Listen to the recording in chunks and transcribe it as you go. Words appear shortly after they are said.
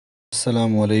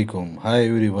Assalamu alaikum. Hi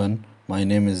everyone. My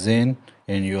name is Zain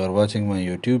and you are watching my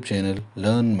YouTube channel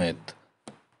Learn Math.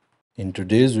 In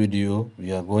today's video,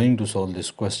 we are going to solve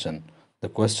this question. The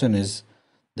question is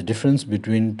the difference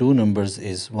between two numbers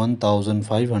is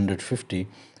 1550.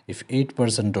 If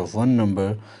 8% of one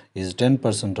number is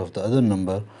 10% of the other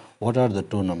number, what are the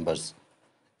two numbers?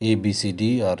 A, B, C,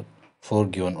 D are four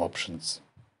given options.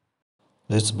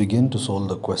 Let's begin to solve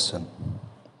the question.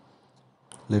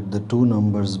 Let the two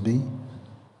numbers be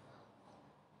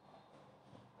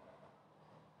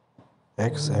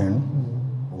x and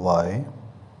y.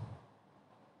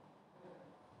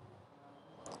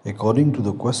 According to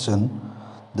the question,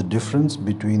 the difference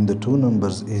between the two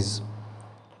numbers is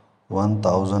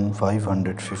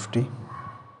 1550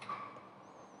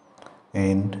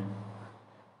 and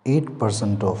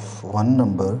 8% of one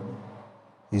number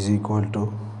is equal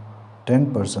to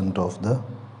 10% of the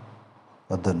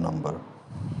other number.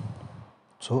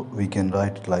 So we can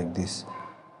write it like this: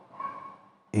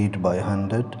 8 by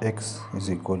 100 x is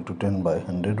equal to 10 by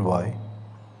 100 y.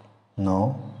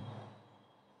 Now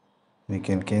we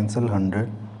can cancel 100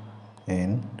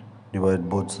 and divide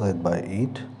both sides by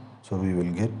 8, so we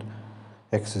will get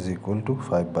x is equal to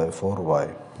 5 by 4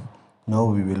 y. Now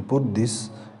we will put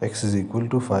this x is equal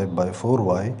to 5 by 4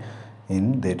 y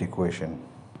in that equation.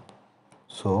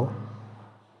 So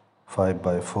 5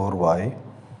 by 4 y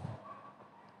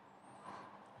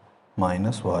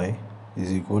minus y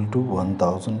is equal to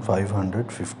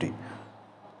 1550.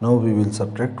 Now we will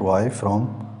subtract y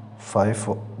from 5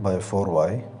 by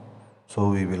 4y, so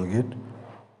we will get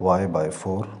y by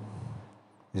 4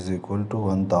 is equal to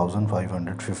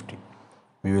 1550.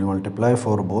 We will multiply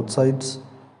for both sides,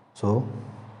 so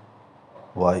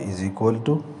y is equal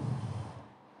to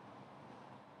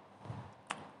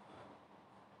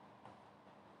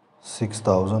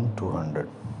 6200.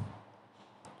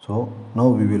 So now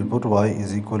we will put y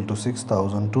is equal to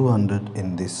 6200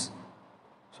 in this.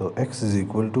 So x is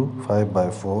equal to 5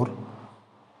 by 4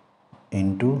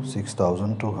 into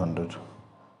 6200.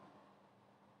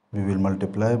 We will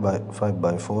multiply by 5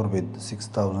 by 4 with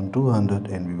 6200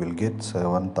 and we will get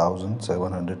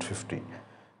 7750.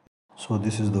 So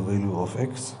this is the value of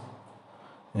x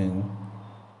and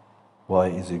y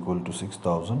is equal to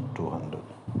 6200.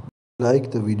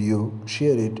 Like the video,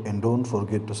 share it and don't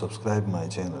forget to subscribe my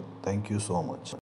channel. Thank you so much.